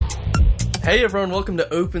Hey everyone, welcome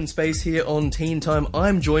to Open Space here on Teen Time.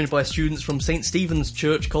 I'm joined by students from St. Stephen's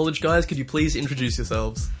Church College. Guys, could you please introduce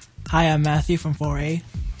yourselves? Hi, I'm Matthew from 4A.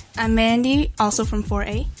 I'm Mandy, also from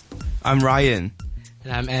 4A. I'm Ryan.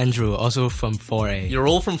 And I'm Andrew, also from 4A. You're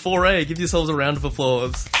all from 4A. Give yourselves a round of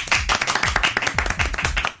applause.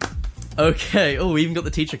 Okay. Oh, we even got the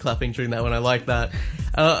teacher clapping during that one. I like that.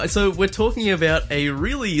 So we're talking about a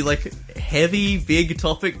really, heavy, big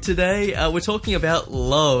topic today. We're talking about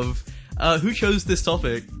love. Who chose this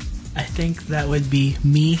topic? I think that would be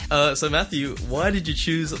me. So Matthew, why did you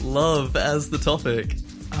choose love as the topic?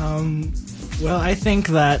 Well, I think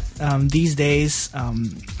that these days,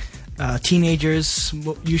 teenagers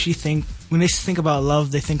usually think, when they think about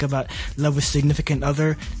love, they think about love with significant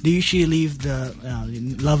other. They usually leave the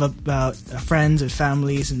love about friends and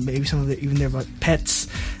families and maybe some of it even about pets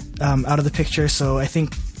out of the picture. So I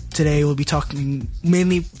think today we'll be talking,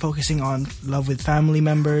 mainly focusing on love with family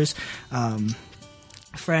members,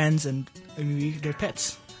 friends, and maybe their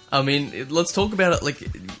pets. I mean, let's talk about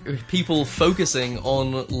it, people focusing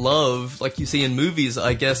on love, like you see in movies,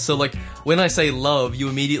 I guess. So, when I say love, you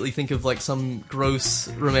immediately think of, some gross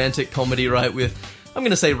romantic comedy, right, with, I'm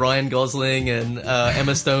gonna say Ryan Gosling and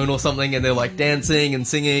Emma Stone or something, and they're, dancing and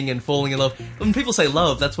singing and falling in love. When people say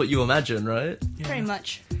love, that's what you imagine, right? Yeah. Pretty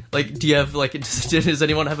much. Do you have, does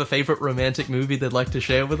anyone have a favorite romantic movie they'd like to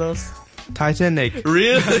share with us? Titanic.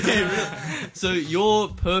 Really? So your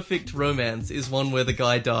perfect romance is one where the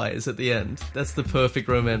guy dies at the end. That's the perfect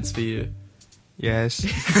romance for you. Yes.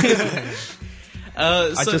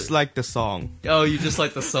 I just like the song. Oh, you just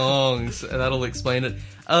like the songs. That'll explain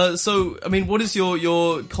it. So, I mean, what is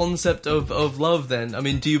your concept of love then? I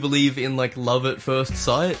mean, do you believe in, love at first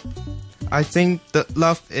sight? I think that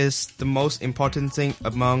love is the most important thing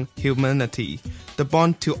among humanity. The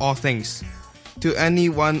bond to all things. To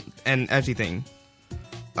anyone and everything.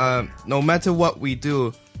 No matter what we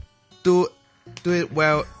do it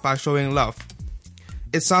well by showing love.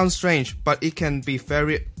 It sounds strange, but it can be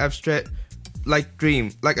very abstract, like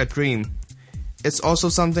a dream. It's also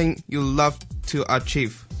something you love to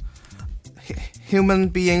achieve. Human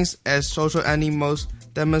beings as social animals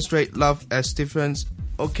demonstrate love at different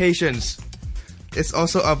occasions. It's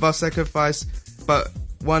also about sacrifice, but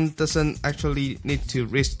one doesn't actually need to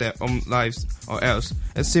risk their own lives or else.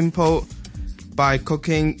 It's simple by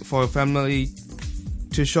cooking for family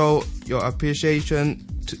to show your appreciation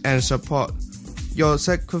and support. You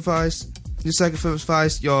sacrifice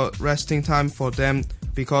your resting time for them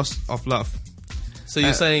because of love. So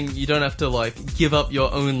you're saying you don't have to give up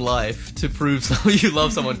your own life to prove you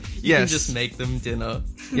love someone. You can just make them dinner.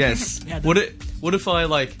 Yes. Yeah, what if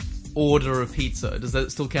I order a pizza? Does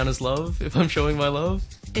that still count as love if I'm showing my love?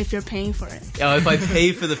 If you're paying for it. Yeah, if I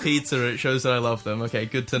pay for the pizza, it shows that I love them. Okay,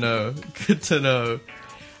 good to know. Good to know.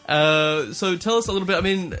 So tell us a little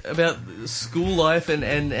bit, about school life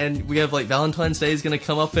and we have Valentine's Day is going to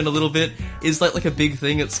come up in a little bit. Is that a big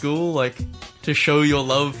thing at school, to show your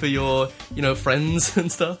love for your, friends and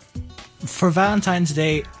stuff? For Valentine's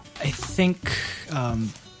Day, I think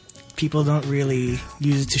people don't really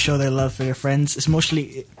use it to show their love for their friends. It's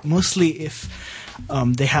mostly if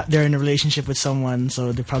they're in a relationship with someone,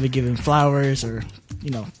 so they're probably giving flowers or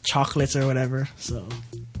chocolates or whatever. So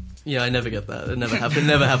yeah, I never get that. It never happened.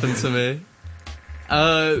 Never happened to me.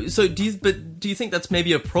 So do you think that's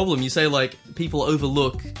maybe a problem? You say people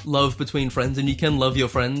overlook love between friends, and you can love your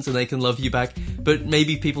friends and they can love you back, but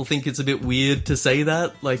maybe people think it's a bit weird to say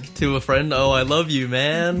that, to a friend, "Oh, I love you,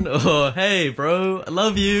 man," or "Hey, bro, I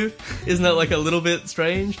love you." Isn't that a little bit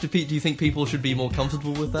strange? Do you think people should be more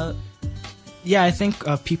comfortable with that? Yeah, I think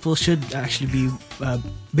people should actually be a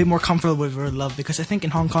bit more comfortable with the word love, because I think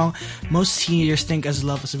in Hong Kong, most teenagers think as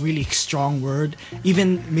love is a really strong word.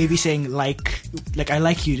 Even maybe saying I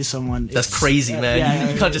like you to someone. That's crazy, man.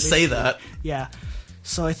 Yeah, you can't just say that. Yeah.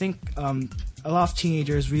 So I think a lot of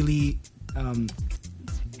teenagers really don't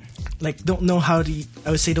know how to,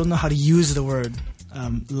 I would say, don't know how to use the word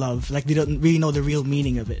love. They don't really know the real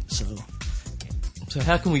meaning of it. So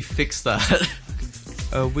how can we fix that?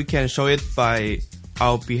 We can show it by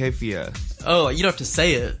our behavior. Oh, you don't have to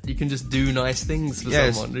say it. You can just do nice things for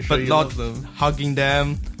someone to show you love them. But not hugging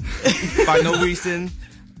them by no reason.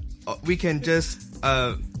 We can just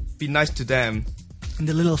be nice to them. And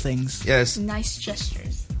the little things. Yes. Nice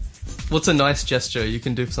gestures. What's a nice gesture you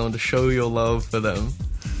can do for someone to show your love for them?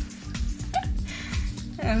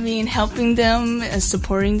 Helping them and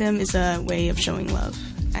supporting them is a way of showing love,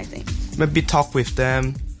 I think. Maybe talk with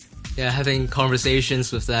them. Yeah, having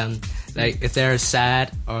conversations with them. If they're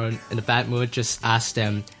sad or in a bad mood, just ask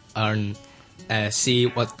them and see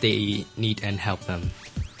what they need and help them.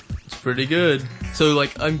 Pretty good. So,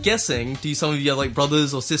 like, I'm guessing, do some of you have, like,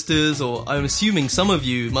 brothers or sisters, or I'm assuming some of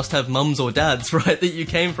you must have mums or dads, right, that you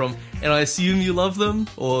came from, and I assume you love them,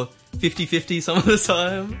 or 50-50 some of the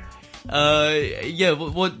time?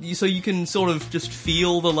 Yeah, so you can sort of just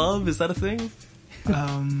feel the love, is that a thing?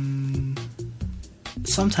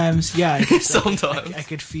 Sometimes, yeah. I guess Sometimes. I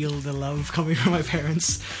could feel the love coming from my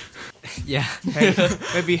parents. Yeah.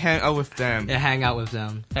 Maybe hang out with them. Yeah, hang out with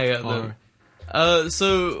them. Hang out with them.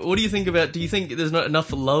 So, what do you think about, do you think there's not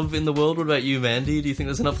enough love in the world? What about you, Mandy? Do you think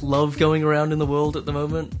there's enough love going around in the world at the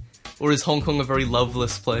moment? Or is Hong Kong a very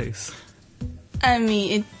loveless place? I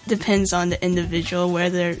mean, it depends on the individual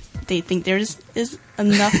whether they think is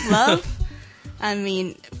enough love. I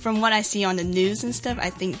mean, from what I see on the news and stuff, I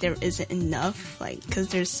think there isn't enough, like, because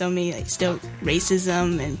there's so many, like, still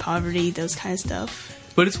racism and poverty, those kind of stuff.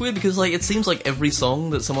 But it's weird because, like, it seems like every song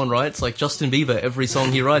that someone writes, like Justin Bieber, every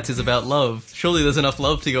song he writes is about love. Surely there's enough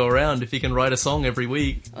love to go around if he can write a song every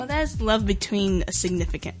week. Well, that's love between a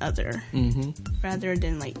significant other, rather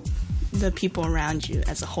than, like, the people around you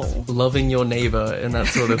as a whole. Loving your neighbor and that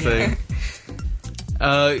sort of thing.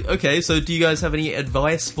 Okay, so do you guys have any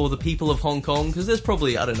advice for the people of Hong Kong? Because there's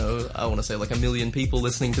probably, I don't know, I want to say like 1 million people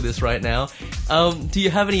listening to this right now. Do you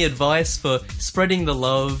have any advice for spreading the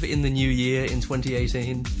love in the new year in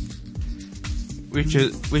 2018?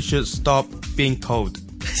 We should stop being cold.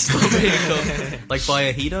 Stop being cold. Like buy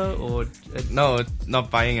a heater or... No, not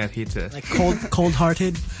buying a heater. Like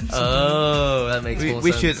cold-hearted. Oh, that makes more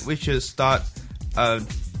sense. We should start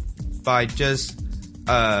by just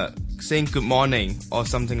saying good morning or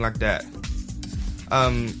something like that.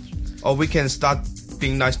 Or we can start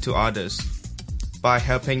being nice to others by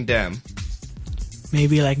helping them.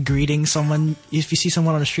 Maybe like greeting someone. If you see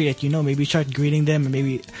someone on the street that you know, maybe start greeting them and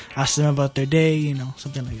maybe ask them about their day, you know,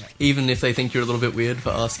 something like that. Even if they think you're a little bit weird for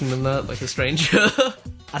asking them that, like a stranger.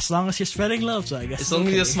 As long as you're spreading love, so I guess. As long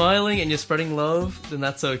as you're smiling and you're spreading love, then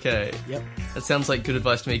that's okay. Yep. That sounds like good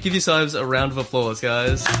advice to me. Give yourselves a round of applause,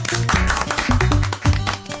 guys.